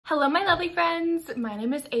Hello my lovely friends, my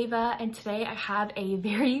name is Ava and today I have a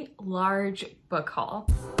very large book haul.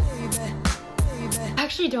 I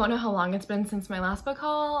actually don't know how long it's been since my last book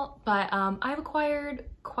haul, but I've acquired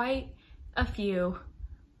quite a few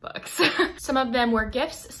books. Some of them were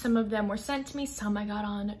gifts, some of them were sent to me, some I got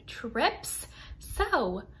on trips.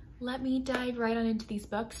 So let me dive right on into these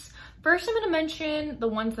books. First, I'm going to mention the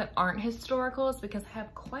ones that aren't historicals because I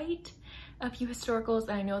have quite a few historicals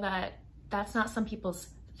and I know that that's not some people's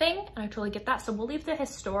thing and I totally get that. So we'll leave the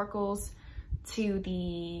historicals to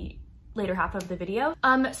the later half of the video.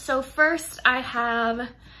 So first I have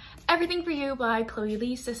Everything for You by Chloe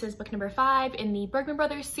Leese. This is book number 5 in the Bergman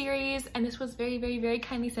Brothers series, and this was very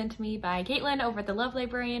kindly sent to me by Caitlin over at the Love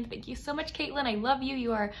Librarian. Thank you so much, Caitlin. I love you.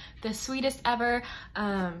 You are the sweetest ever.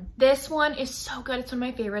 This one is so good. It's one of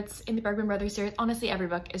my favorites in the Bergman Brothers series. Honestly, every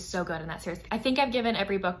book is so good in that series. I think I've given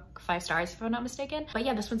every book 5 stars if I'm not mistaken. But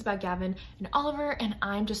yeah, this one's about Gavin and Oliver, and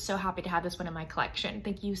I'm just so happy to have this one in my collection.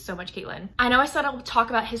 Thank you so much, Caitlin. I know I said I'll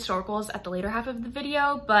talk about historicals at the later half of the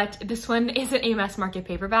video, but this one isn't a mass market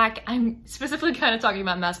paperback. I'm specifically kind of talking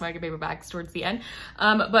about mass market paperbacks towards the end.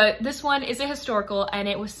 But this one is a historical and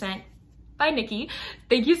it was sent by Nikki.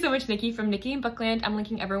 Thank you so much, Nikki, from Nikki and Bookland. I'm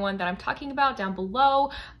linking everyone that I'm talking about down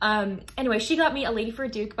below. Anyway, she got me A Lady for a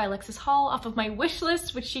Duke by Alexis Hall off of my wish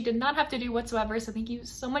list, which she did not have to do whatsoever. So thank you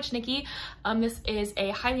so much, Nikki. This is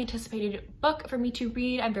a highly anticipated book for me to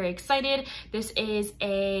read. I'm very excited. This is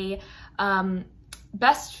a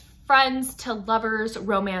best friends to lovers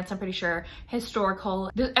romance, I'm pretty sure, historical.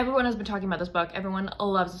 Everyone has been talking about this book. Everyone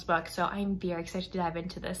loves this book, so I'm very excited to dive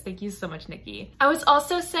into this. Thank you so much, Nikki. I was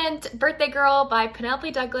also sent Birthday Girl by Penelope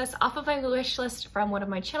Douglas off of my wish list from one of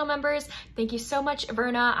my channel members. Thank you so much,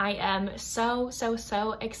 Verna. I am so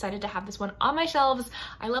excited to have this one on my shelves.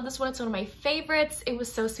 I love this one. It's one of my favorites. It was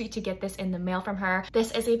so sweet to get this in the mail from her.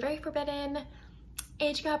 This is a very forbidden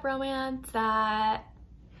age gap romance that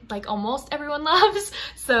like almost everyone loves.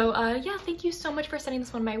 So yeah, thank you so much for sending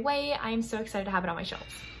this one my way. I am so excited to have it on my shelves.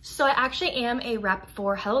 So I actually am a rep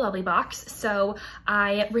for Hello Lovely Box. So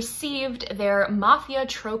I received their Mafia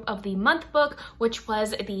Trope of the Month book, which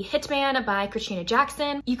was The Hitman by Christina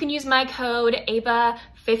Jackson. You can use my code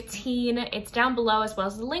AVA15. It's down below, as well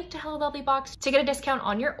as the link to Hello Lovely Box to get a discount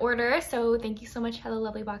on your order. So thank you so much, Hello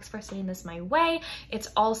Lovely Box, for sending this my way. It's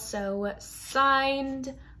also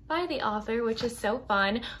signed by the author, which is so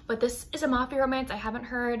fun. But this is a mafia romance I haven't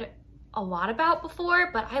heard a lot about before,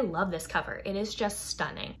 but I love this cover. It is just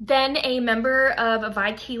stunning. Then a member of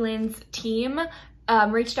Vi Keelan's team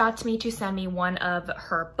reached out to me to send me one of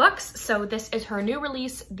her books. So this is her new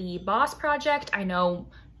release, The Boss Project. I know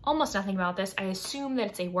almost nothing about this. I assume that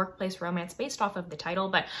it's a workplace romance based off of the title,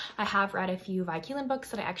 but I have read a few Vi Keelan books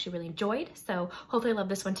that I actually really enjoyed. So hopefully I love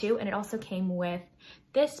this one too. And it also came with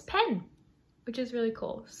this pen, which is really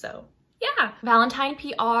cool. So yeah, Valentine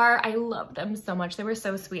PR, I love them so much. They were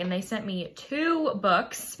so sweet and they sent me 2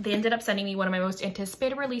 books. They ended up sending me one of my most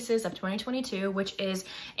anticipated releases of 2022, which is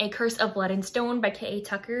A Curse of Blood and Stone by K.A.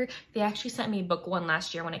 Tucker. They actually sent me book 1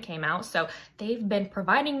 last year when it came out. So they've been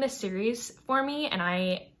providing this series for me and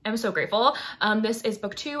I am so grateful. This is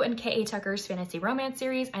book 2 in K.A. Tucker's fantasy romance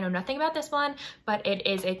series. I know nothing about this one, but it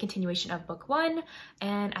is a continuation of book 1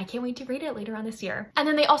 and I can't wait to read it later on this year. And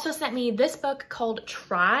then they also sent me this book called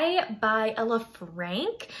Try by Ella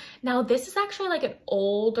Frank. Now this is actually like an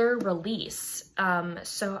older release.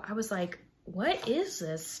 So I was like, what is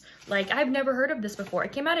this? Like, I've never heard of this before.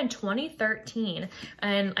 It came out in 2013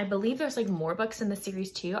 and I believe there's like more books in the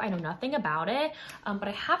series too. I know nothing about it, but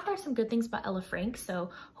I have heard some good things about Ella Frank, so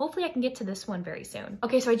hopefully I can get to this one very soon.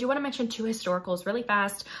 Okay, so I do want to mention 2 historicals really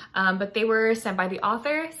fast, but they were sent by the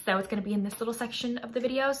author, so it's going to be in this little section of the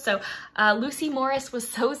video. So Lucy Morris was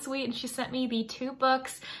so sweet and she sent me the 2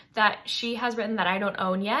 books that she has written that I don't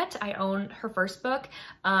own yet. I own her first book,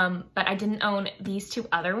 but I didn't own these 2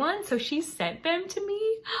 other ones, so she sent them to me.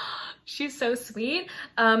 She's so sweet.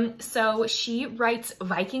 So she writes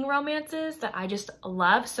Viking romances that I just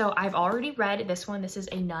love. So I've already read this one. This is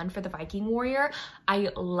A Nun for the Viking Warrior. I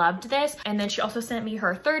loved this. And then she also sent me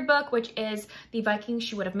her 3rd book, which is The Viking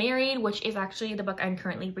She Would Have Married, which is actually the book I'm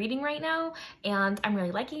currently reading right now. And I'm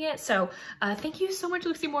really liking it. So thank you so much,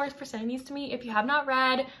 Lucy Morris, for sending these to me. If you have not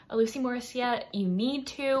read Lucy Morris yet, you need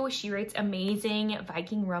to. She writes amazing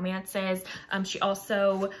Viking romances. She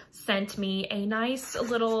also sent me a nice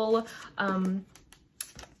little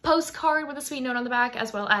postcard with a sweet note on the back,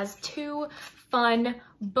 as well as 2 fun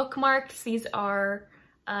bookmarks. These are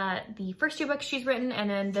the first 2 books she's written, and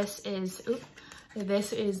then this is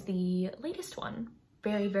the latest one.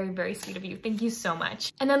 Very, very, very sweet of you. Thank you so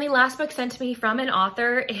much. And then the last book sent to me from an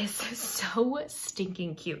author is so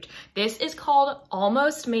stinking cute. This is called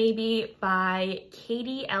Almost Maybe by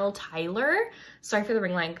Katie L. Tyler. Sorry for the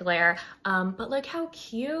ring light glare, but look how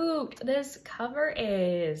cute this cover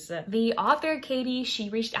is. The author, Katie, she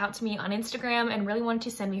reached out to me on Instagram and really wanted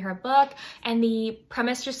to send me her book, and the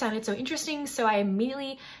premise just sounded so interesting, so I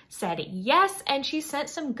immediately said yes, and she sent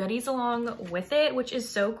some goodies along with it, which is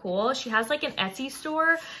so cool. She has like an Etsy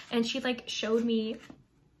store, and she like showed me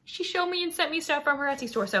and sent me stuff from her Etsy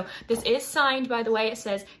store. So this is signed, by the way. It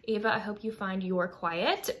says, Ava, I hope you find your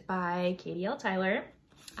quiet by Katie L. Tyler.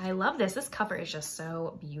 I love this. This cover is just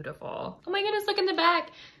so beautiful. Oh my goodness, look in the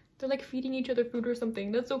back. They're like feeding each other food or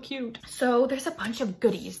something. That's so cute. So there's a bunch of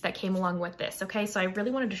goodies that came along with this, okay? So I really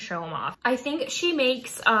wanted to show them off. I think she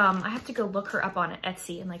makes, I have to go look her up on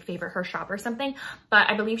Etsy and like favorite her shop or something, but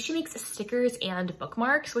I believe she makes stickers and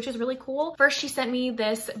bookmarks, which is really cool. First, she sent me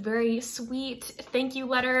this very sweet thank you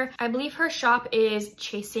letter. I believe her shop is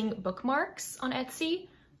Chasing Bookmarks on Etsy.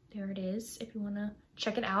 There it is, if you wanna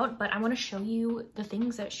check it out. But I want to show you the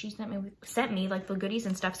things that she sent me, like the goodies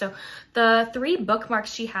and stuff. So the 3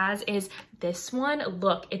 bookmarks she has is this one.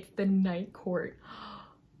 Look, it's the Night Court.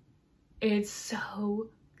 It's so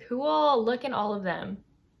cool. Look at all of them.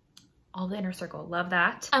 All the inner circle, love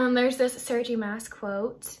that. And then there's this Sarah J. Maas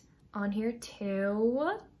quote on here too.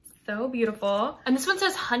 So beautiful. And this one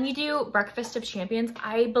says Honeydew Breakfast of Champions.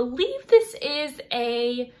 I believe this is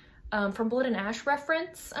a from Blood and Ash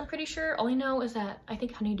reference, I'm pretty sure. All I know is that I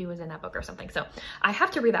think Honeydew is in that book or something. So I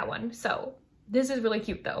have to read that one. So this is really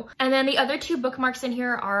cute though. And then the other 2 bookmarks in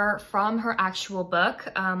here are from her actual book,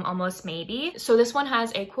 Almost Maybe. So this one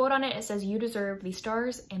has a quote on it. It says, you deserve the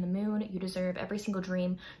stars and the moon. You deserve every single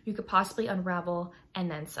dream you could possibly unravel, and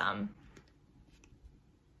then some.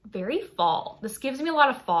 Very fall. This gives me a lot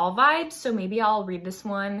of fall vibes, so maybe I'll read this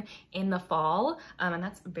one in the fall, and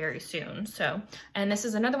that's very soon. So, and this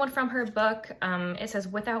is another one from her book. It says,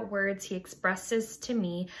 without words, he expresses to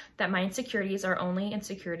me that my insecurities are only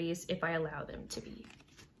insecurities if I allow them to be.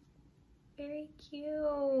 Very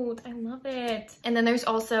cute. I love it. And then there's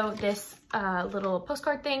also this little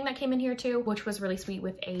postcard thing that came in here too, which was really sweet,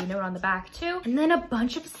 with a note on the back too. And then a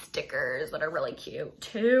bunch of stickers that are really cute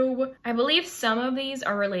too. I believe some of these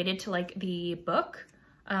are related to like the book.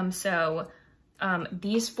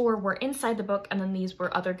 These 4 were inside the book, and then these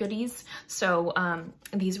were other goodies. So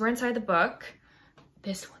these were inside the book.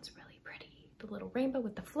 This one's really pretty. The little rainbow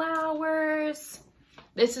with the flowers.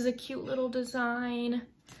 This is a cute little design.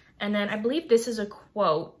 And then I believe this is a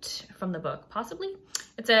quote from the book, possibly.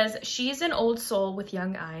 It says, she's an old soul with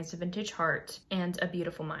young eyes, a vintage heart, and a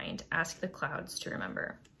beautiful mind. Ask the clouds to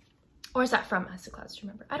remember. Or is that from Ask the Clouds to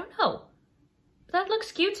Remember? I don't know. That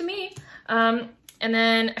looks cute to me. And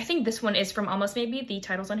then I think this one is from Almost Maybe. The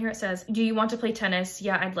title's on here. It says, do you want to play tennis?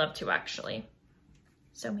 Yeah, I'd love to actually.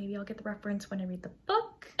 So maybe I'll get the reference when I read the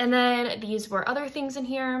book. And then these were other things in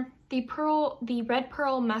here. The Red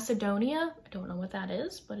Pearl Macedonia. I don't know what that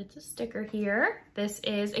is, but it's a sticker here. This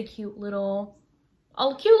is a cute little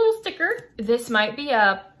sticker. This might be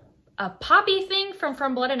a poppy thing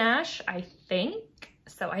from Blood and Ash, I think.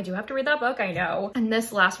 So I do have to read that book, I know. And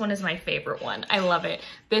this last one is my favorite one. I love it.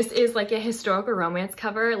 This is like a historical romance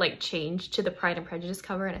cover, like changed to the Pride and Prejudice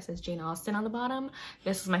cover, and it says Jane Austen on the bottom.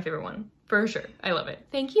 This is my favorite one, for sure. I love it.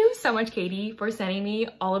 Thank you so much, Katie, for sending me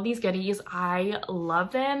all of these goodies. I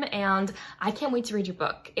love them, and I can't wait to read your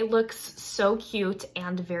book. It looks so cute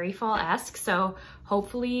and very fall-esque, so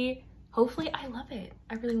hopefully I love it.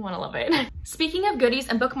 I really want to love it. Speaking of goodies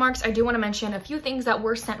and bookmarks, I do want to mention a few things that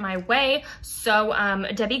were sent my way. So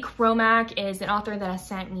Debbie Cromack is an author that has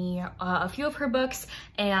sent me a few of her books,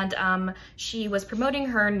 and she was promoting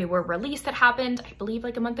her newer release that happened, I believe,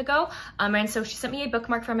 like a month ago. And so she sent me a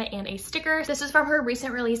bookmark from it and a sticker. This is from her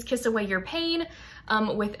recent release, Kiss Away Your Pain,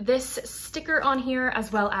 with this sticker on here,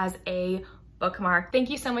 as well as a bookmark.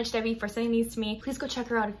 Thank you so much, Debbie, for sending these to me. Please go check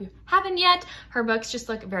her out if you haven't yet. Her books just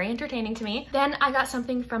look very entertaining to me. Then I got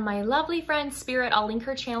something from my lovely friend Spirit. I'll link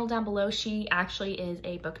her channel down below. She actually is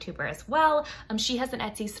a booktuber as well. She has an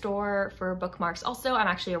Etsy store for bookmarks also. I'm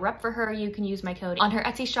actually a rep for her. You can use my code on her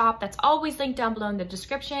Etsy shop. That's always linked down below in the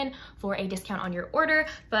description for a discount on your order.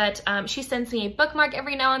 But she sends me a bookmark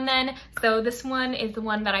every now and then. So this one is the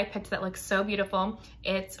one that I picked that looks so beautiful.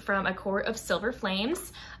 It's from A Court of Silver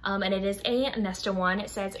Flames, and it is a Nesta one. It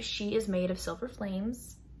says, she is made of silver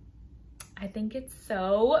flames. I think it's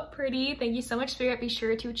so pretty. Thank you so much, Spirit. Be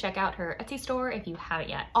sure to check out her Etsy store if you haven't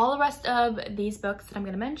yet. All the rest of these books that I'm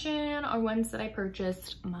gonna mention are ones that I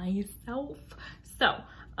purchased myself. So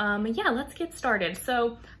Yeah, let's get started.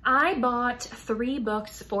 So I bought 3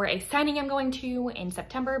 books for a signing I'm going to in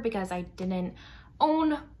September because I didn't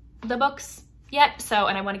own the books yet,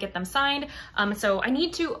 and I want to get them signed. So I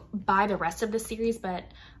need to buy the rest of the series, but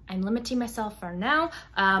I'm limiting myself for now.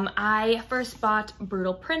 I first bought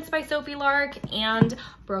Brutal Prince by Sophie Lark and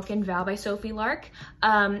Broken Vow by Sophie Lark.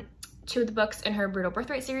 2 of the books in her Brutal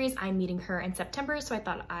Birthright series. I'm meeting her in September, so I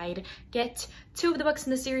thought I'd get 2 of the books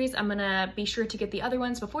in the series. I'm gonna be sure to get the other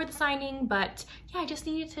ones before the signing, but yeah, I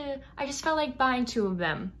just felt like buying 2 of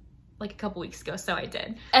them like a couple weeks ago, so I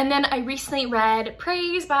did. And then I recently read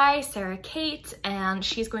Praise by Sarah Kate, and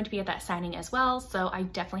she's going to be at that signing as well, so I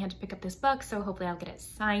definitely had to pick up this book, so hopefully I'll get it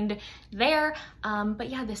signed there. But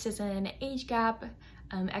yeah, this is an age gap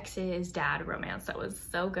ex's dad romance that was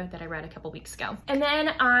so good that I read a couple weeks ago. And then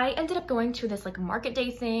I ended up going to this like market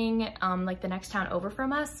day thing, like the next town over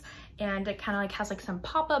from us, and it kind of like has like some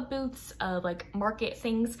pop-up booths of like market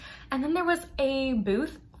things. And then there was a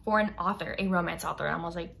booth for an author, a romance author, and I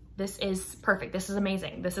was like, this is perfect, this is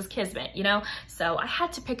amazing, this is kismet, you know? So I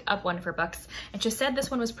had to pick up one of her books, and she said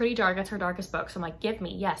this one was pretty dark, it's her darkest book, so I'm like, give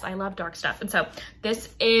me, yes, I love dark stuff. And so this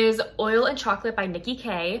is Oil and Chocolate by Nikki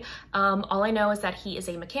K. All I know is that he is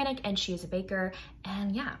a mechanic and she is a baker,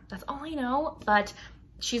 and yeah, that's all I know, but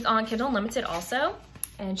she's on Kindle Unlimited also,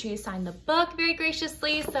 and she signed the book very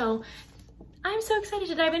graciously, so I'm so excited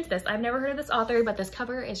to dive into this. I've never heard of this author, but this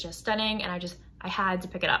cover is just stunning, and I had to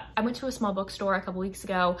pick it up. I went to a small bookstore a couple weeks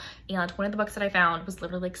ago, and one of the books that I found was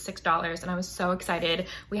literally like $6, and I was so excited.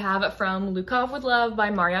 We have From Lukov with Love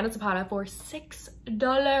by Mariana Zapata for $6.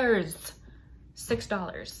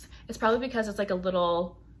 $6. It's probably because it's like a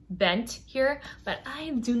little bent here, but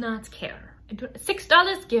I do not care.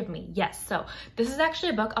 $6, give me, yes. So this is actually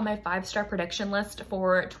a book on my 5-star prediction list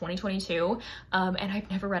for 2022, and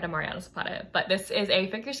I've never read a Mariana Zapata, but this is a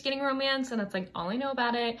figure skating romance, and it's like all I know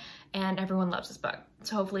about it, and everyone loves this book,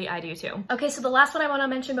 so hopefully I do too. Okay, so the last one I want to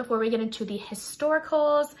mention before we get into the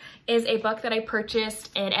historicals is a book that I purchased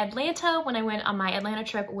in Atlanta when I went on my Atlanta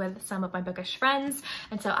trip with some of my bookish friends.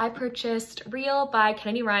 And so I purchased Real by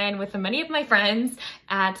Kennedy Ryan with many of my friends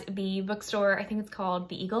at the bookstore, I think it's called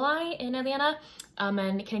The Eagle Eye in Atlanta.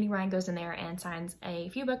 And Kennedy Ryan goes in there and signs a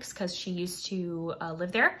few books because she used to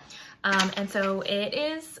live there. And so it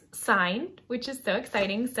is signed, which is so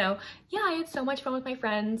exciting. So yeah, I had so much fun with my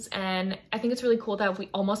friends, and I think it's really cool that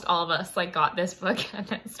almost all of us like got this book at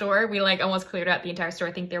that store. We like almost cleared out the entire store.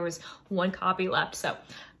 I think there was 1 copy left. So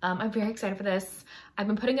I'm very excited for this. I've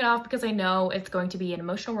been putting it off because I know it's going to be an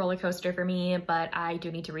emotional roller coaster for me, but I do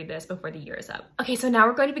need to read this before the year is up. Okay, so now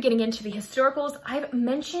we're going to be getting into the historicals. I've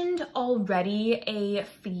mentioned already a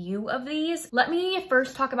few of these. Let me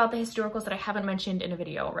first talk about the historicals that I haven't mentioned in a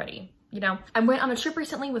video already. You know, I went on a trip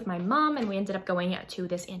recently with my mom, and we ended up going to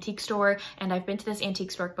this antique store, and I've been to this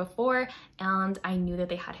antique store before, and I knew that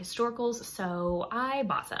they had historicals, so I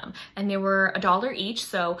bought some, and they were $1 each.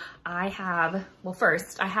 So I have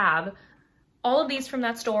all of these from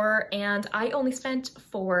that store, and I only spent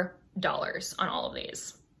 $4 on all of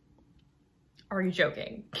these. Are you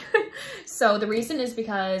joking? So the reason is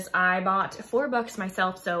because I bought 4 books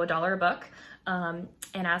myself, so $1 a book.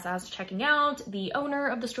 And as I was checking out, the owner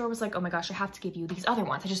of the store was like, oh my gosh, I have to give you these other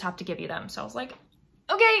ones. I just have to give you them. So I was like,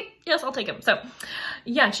 okay, yes, I'll take them. So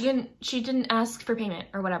yeah, she didn't ask for payment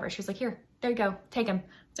or whatever. She was like, here, there you go, take them.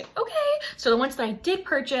 It's like, okay. So the ones that I did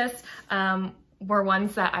purchase were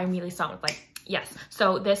ones that I immediately saw and was like, yes.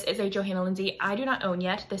 So this is a Johanna Lindsey I do not own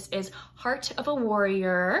yet. This is Heart of a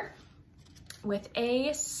Warrior with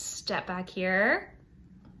a step back here.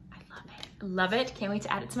 Love it, can't wait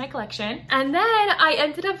to add it to my collection. And then I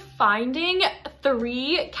ended up finding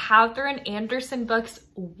 3 Catherine Anderson books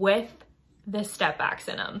with the step backs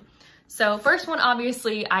in them. So first one,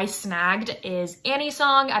 obviously, I snagged is Annie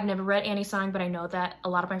Song. I've never read Annie Song, but I know that a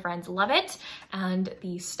lot of my friends love it. And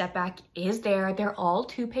the step back is there. They're all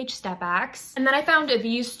 2-page step backs. And then I found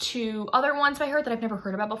these 2 other ones by her that I've never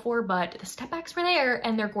heard about before, but the step backs were there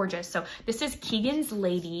and they're gorgeous. So this is Keegan's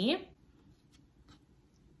Lady.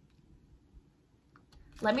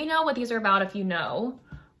 Let me know what these are about if you know,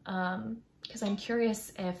 because I'm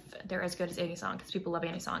curious if they're as good as Annie Song, because people love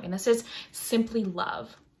Annie Song. And this is Simply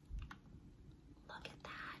Love. Look at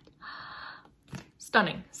that.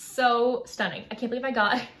 Stunning. So stunning. I can't believe I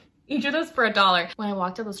got each of those for $1. When I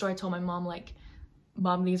walked out the store, I told my mom, like,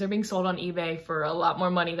 Mom, these are being sold on eBay for a lot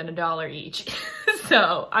more money than $1 each.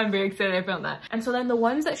 So I'm very excited I found that. And so then the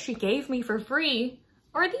ones that she gave me for free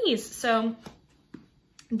are these. So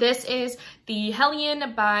this is The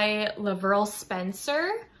Hellion by Laverle Spencer.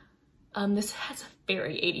 This has a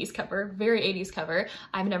very 80s cover, very 80s cover.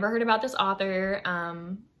 I've never heard about this author.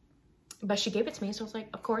 but she gave it to me, so I was like,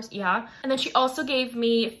 of course, yeah. And then she also gave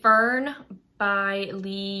me Fern by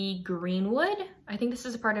Lee Greenwood. I think this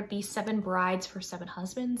is a part of the 7 Brides for 7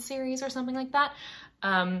 Husbands series or something like that.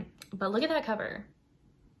 But look at that cover.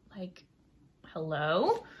 Like,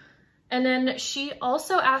 hello? And then she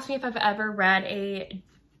also asked me if I've ever read a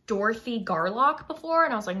Dorothy Garlock before,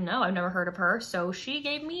 and I was like, no, I've never heard of her. So she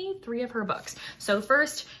gave me 3 of her books. So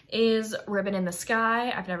first is Ribbon in the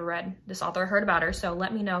Sky. I've never read this author, heard about her, so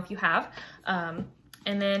let me know if you have.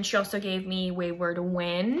 And then she also gave me Wayward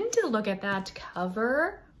Wind. Look at that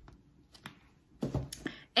cover.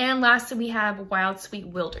 And lastly, we have Wild Sweet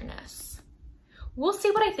Wilderness. We'll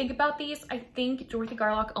see what I think about these. I think Dorothy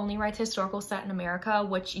Garlock only writes historical set in America,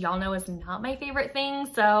 which y'all know is not my favorite thing,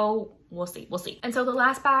 so we'll see, we'll see. And so the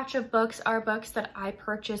last batch of books are books that I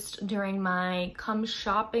purchased during my Come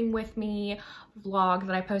Shopping With Me vlog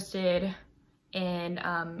that I posted in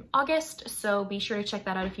August, so be sure to check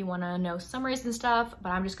that out if you want to know summaries and stuff, but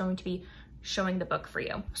I'm just going to be showing the book for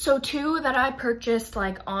you. So 2 that I purchased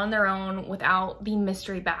like on their own without the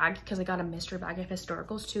mystery bag, because I got a mystery bag of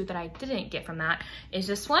historicals. 2 that I didn't get from that is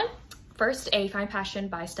this one. First, A Fine Passion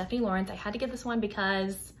by Stephanie Lawrence. I had to get this one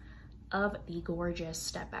because of the gorgeous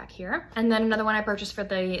step back here. And then another one I purchased for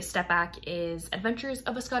the step back is Adventures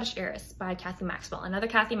of a Scottish Heiress by Kathy Maxwell. Another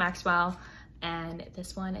Kathy Maxwell. And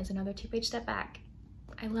this one is another 2-page step back.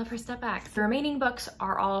 I love her step back. The remaining books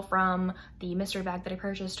are all from the mystery bag that I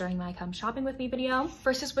purchased during my Come Shopping With Me video.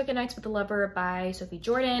 First is Wicked Nights with the Lover by Sophie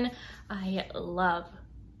Jordan. I love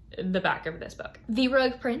the back of this book. The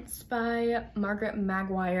Rogue Prince by Margaret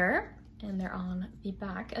Maguire, and they're on the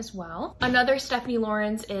back as well. Another Stephanie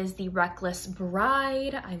Lawrence is The Reckless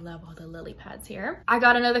Bride. I love all the lily pads here. I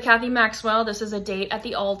got another Kathy Maxwell. This is A Date at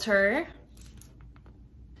the Altar.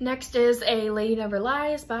 Next is A Lady Never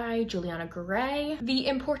Lies by Juliana Gray. The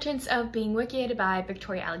Importance of Being Wicked by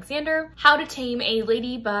Victoria Alexander. How to Tame a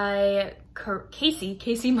Lady by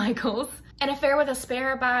Casey Michaels. An Affair with a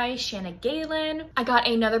Spare by Shanna Galen. I got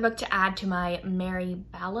another book to add to my Mary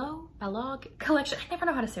Balog collection. I never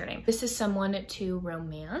know how to say her name. This is Someone to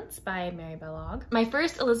Romance by Mary Balog. My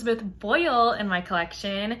first Elizabeth Boyle in my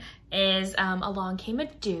collection is Along Came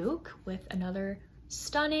a Duke, with another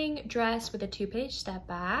stunning dress with a 2-page step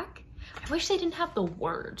back. I wish they didn't have the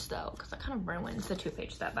words though, because that kind of ruins the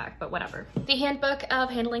 2-page step back, but whatever. The Handbook of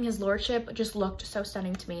Handling His Lordship just looked so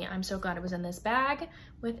stunning to me. I'm so glad it was in this bag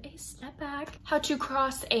with a step back. How to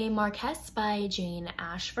Cross a Marquess by Jane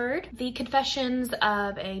Ashford. The Confessions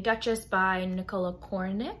of a Duchess by Nicola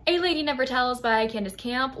Cornick. A Lady Never Tells by Candace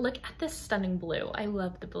Camp. Look at this stunning blue. I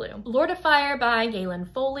love the blue. Lord of Fire by Galen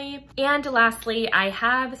Foley. And lastly, I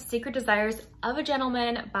have Secret Desires of a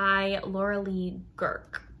Gentleman by Laura Lee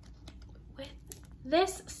Girk.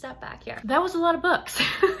 This step back here. That was a lot of books,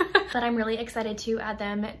 but I'm really excited to add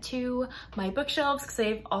them to my bookshelves because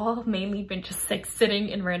they've all mainly been just like sitting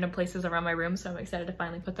in random places around my room. So I'm excited to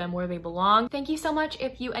finally put them where they belong. Thank you so much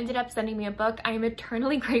if you ended up sending me a book. I am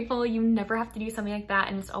eternally grateful. You never have to do something like that,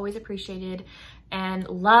 and it's always appreciated and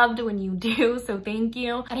loved when you do, so thank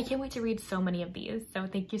you. And I can't wait to read so many of these, so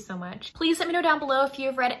thank you so much. Please let me know down below if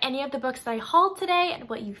you've read any of the books that I hauled today and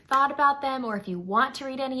what you thought about them, or if you want to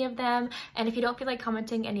read any of them. And if you don't feel like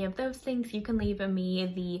commenting any of those things, you can leave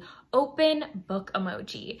me the open book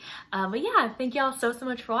emoji. But yeah, thank y'all so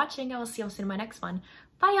much for watching. I will see y'all soon in my next one.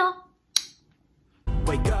 Bye y'all.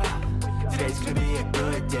 Wake up, today's gonna be a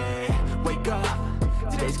good day. Wake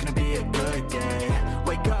up, today's gonna be a good day.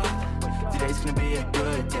 Wake up, today's gonna be a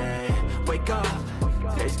good day. Wake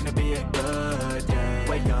up, today's gonna be a good day.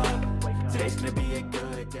 Wake up, today's gonna be a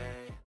good day.